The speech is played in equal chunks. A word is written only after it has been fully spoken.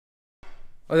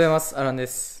おはようございます。アランで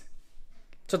す。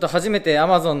ちょっと初めて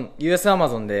US アマ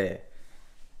ゾンで、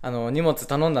荷物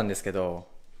頼んだんですけど、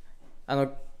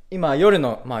今夜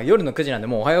の9時なんで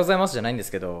もうおはようございますじゃないんで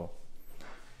すけど、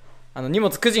荷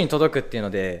物9時に届くっていうの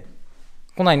で、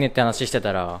来ないねって話して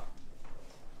たら、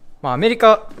アメリ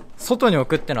カ、外に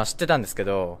置くってのは知ってたんですけ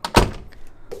ど、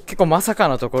結構まさか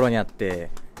のところにあっ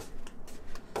て、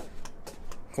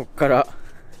こっから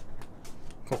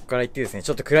行ってですね、ち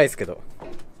ょっと暗いですけど、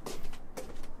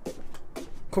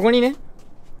ここにね、ちょ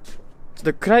っ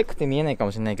と暗くて見えないか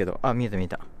もしれないけど、見え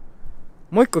た。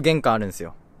もう一個玄関あるんです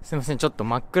よ。すいません、ちょっと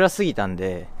真っ暗すぎたん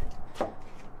で、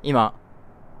今、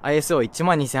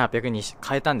ISO12800 に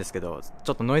変えたんですけど、ち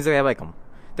ょっとノイズがやばいかも。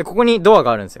で、ここにドア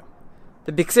があるんですよ。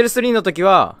で、ピクセル3の時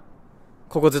は、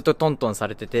ここずっとトントンさ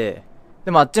れてて、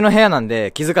でもあっちの部屋なん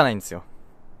で気づかないんですよ。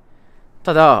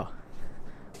ただ、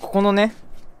ここのね、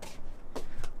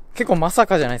結構まさ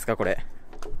かじゃないですか、これ。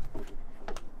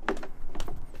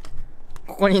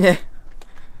ここにね、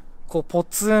こうポ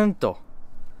ツンと、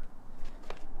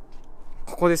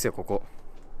ここですよ、ここ。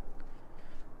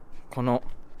この、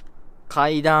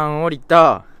階段降り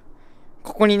た、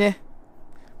ここにね、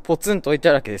ポツンと置いて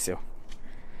あるわけですよ。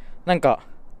なんか、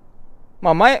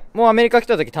前、もうアメリカ来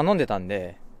た時頼んでたん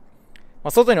で、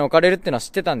外に置かれるってのは知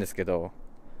ってたんですけど、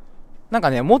なん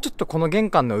かね、もうちょっとこの玄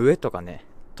関の上とかね、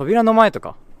扉の前と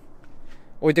か、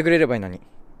置いてくれればいいのに。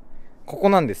ここ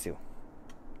なんですよ。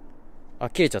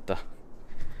切れちゃった。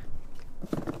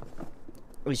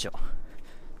よいしょ。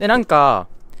で、なんか、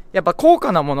やっぱ高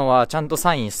価なものはちゃんと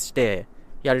サインして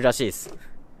やるらしいです。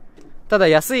ただ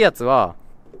安いやつは、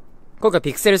今回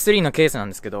ピクセル3のケースなん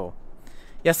ですけど、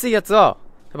安いやつは、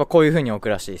やっぱこういう風に置く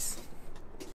らしいです。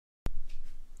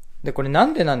で、これな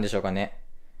んでなんでしょうかね。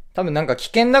多分なんか危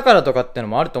険だからとかっての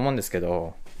もあると思うんですけ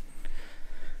ど、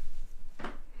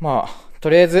と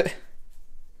りあえず、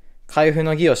開封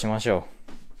の儀をしましょう。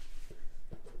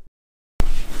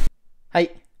は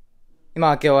い。今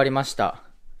開け終わりました。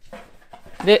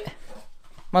で、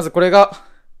まずこれが、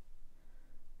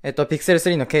ピクセル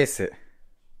3のケース。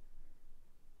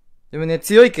自分ね、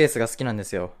強いケースが好きなんで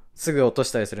すよ。すぐ落と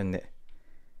したりするんで。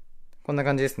こんな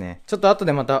感じですね。ちょっと後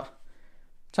でまた、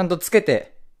ちゃんとつけ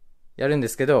て、やるんで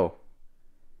すけど、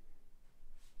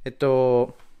こ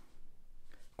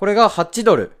れが8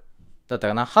ドルだった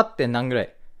かな ?8. 点何ぐら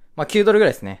い。9ドルぐ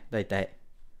らいですね。だいたい。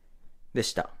で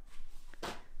した。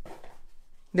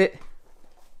で、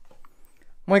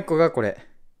もう一個がこれ。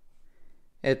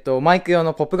マイク用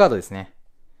のポップガードですね。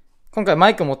今回マ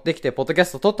イク持ってきてポッドキャ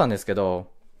スト撮ったんですけ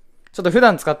ど、ちょっと普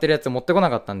段使ってるやつ持ってこな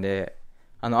かったんで、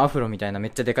アフロみたいなめ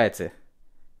っちゃでかいやつ。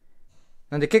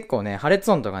なんで結構ね、破裂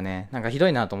音とかね、なんかひど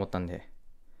いなと思ったんで、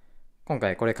今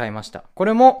回これ買いました。こ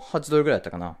れも8ドルぐらいだっ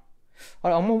たかな。あ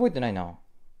れ、あんま覚えてないな。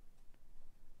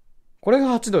これが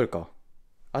8ドルか。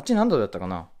あっち何ドルだったか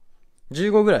な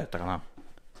 ?15 ぐらいだったかな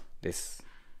です。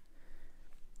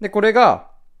で、これ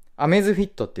が、アメズフィッ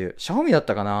トっていう、シャオミだっ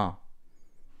たかな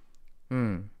う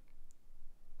ん。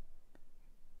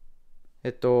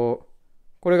こ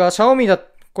れがシャオミだっ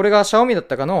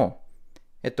たかの、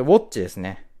ウォッチです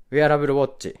ね。ウェアラブルウォ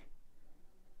ッチ。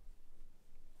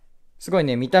すごい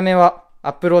ね、見た目はア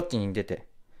ップルウォッチに似てて。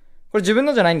これ自分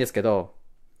のじゃないんですけど、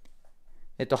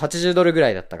80ドルぐ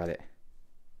らいだったかで。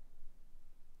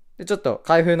で、ちょっと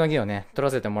開封の儀をね、取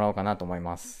らせてもらおうかなと思い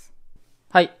ます。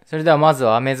はい。それではまず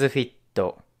はアメズフィッ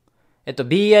ト。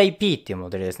BIP っていうモ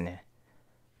デルですね。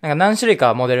なんか何種類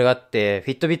かモデルがあって、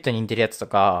フィットビットに似てるやつと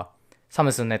か、サ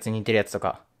ムスンのやつに似てるやつと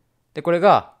か。で、これ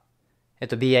が、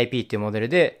BIP っていうモデル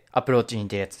で、アプローチに似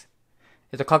てるやつ。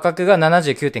価格が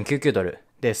 79.99 ドル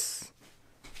です。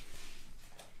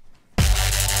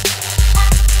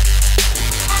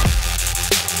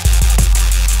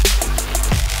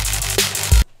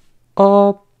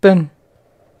オープン。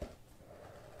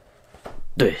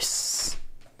です。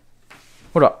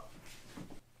ほら。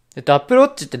アップルウォ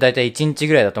ッチってだいたい1日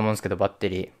ぐらいだと思うんですけど、バッテ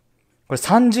リー。これ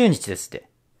30日ですって。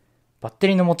バッテ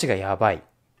リーの持ちがやばい。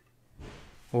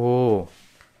おー。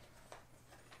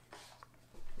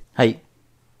はい。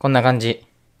こんな感じ。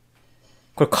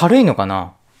これ軽いのか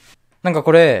な？なんか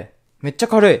これ、めっちゃ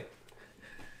軽い。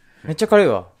めっちゃ軽い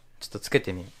わ。ちょっとつけ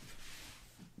てみる。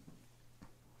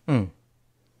うん。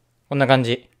こんな感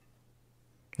じ。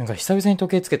なんか久々に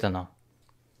時計つけたな。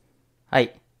は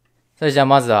い。それじゃあ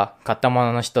まずは買ったも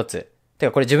のの一つ。て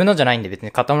かこれ自分のじゃないんで別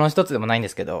に買ったものの一つでもないんで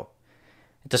すけど、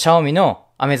シャオミの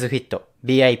アメズフィット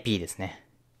BIP ですね。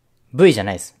V じゃ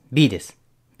ないです。B です。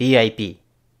BIP。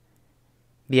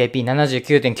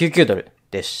BIP79.99 ドル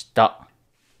でした。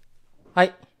は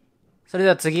い。それで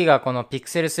は次がこの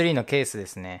Pixel 3のケースで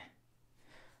すね。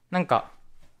なんか、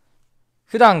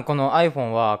普段この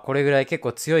iPhone はこれぐらい結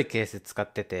構強いケース使っ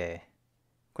てて、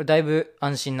これだいぶ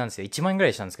安心なんですよ。1万円ぐら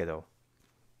いしたんですけど。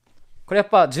これやっ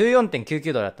ぱ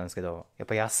 14.99 ドルだったんですけど、やっ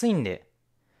ぱ安いんで、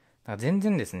なんか全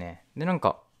然ですね。で、なん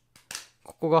か、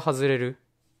ここが外れる。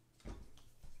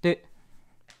で、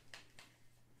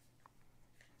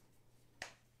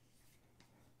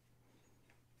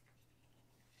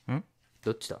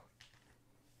どっちだ？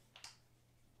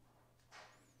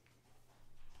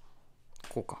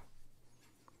こうか。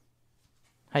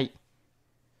はい。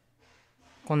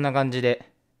こんな感じ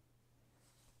で、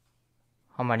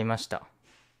はまりました。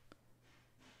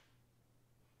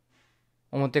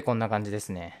表こんな感じで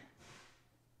すね。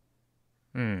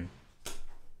うん。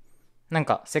なん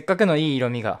か、せっかくのいい色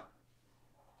味が、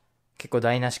結構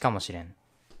台無しかもしれん。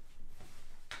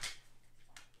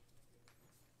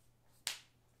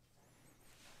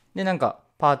で、なんか、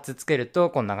パーツつけると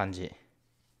こんな感じ。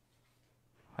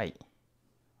はい。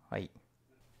はい。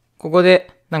ここ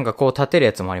で、なんかこう立てる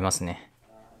やつもありますね。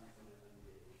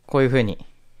こういう風に。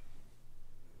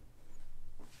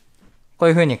こう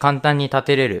いう風に簡単に立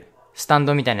てれるスタン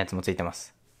ドみたいなやつもついてま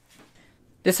す。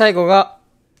で、最後が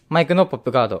マイクのポッ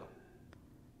プガード。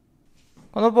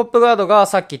このポップガードが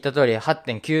さっき言った通り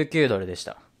 8.99 ドルでし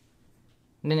た。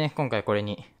でね、今回これ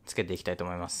につけていきたいと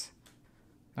思います。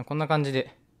こんな感じ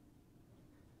で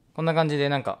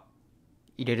なんか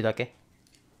入れるだけ。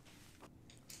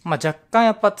まあ若干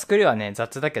やっぱ作りはね、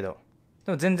雑だけど、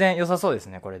でも全然良さそうです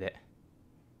ね、これで。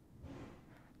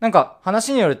なんか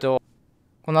話によると、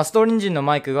このアストーリンジンの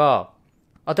マイクが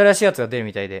新しいやつが出る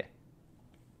みたいで、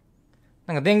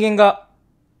なんか電源が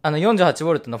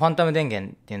48V のファンタム電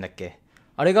源っていうんだっけ、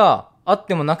あれがあっ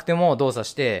てもなくても動作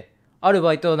して、ある場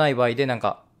合とない場合でなん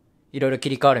かいろいろ切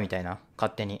り替わるみたいな、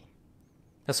勝手に。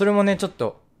それもねちょっ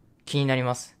と気になり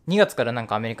ます。2月からなん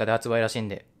かアメリカで発売らしいん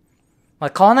で、ま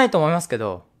あ買わないと思いますけ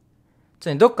ど、ちょ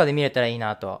っとねどっかで見れたらいい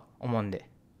なとは思うんで、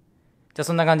じゃあ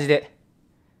そんな感じで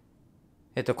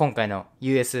今回の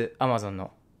US Amazon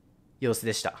の様子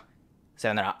でした。さ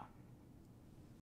よなら。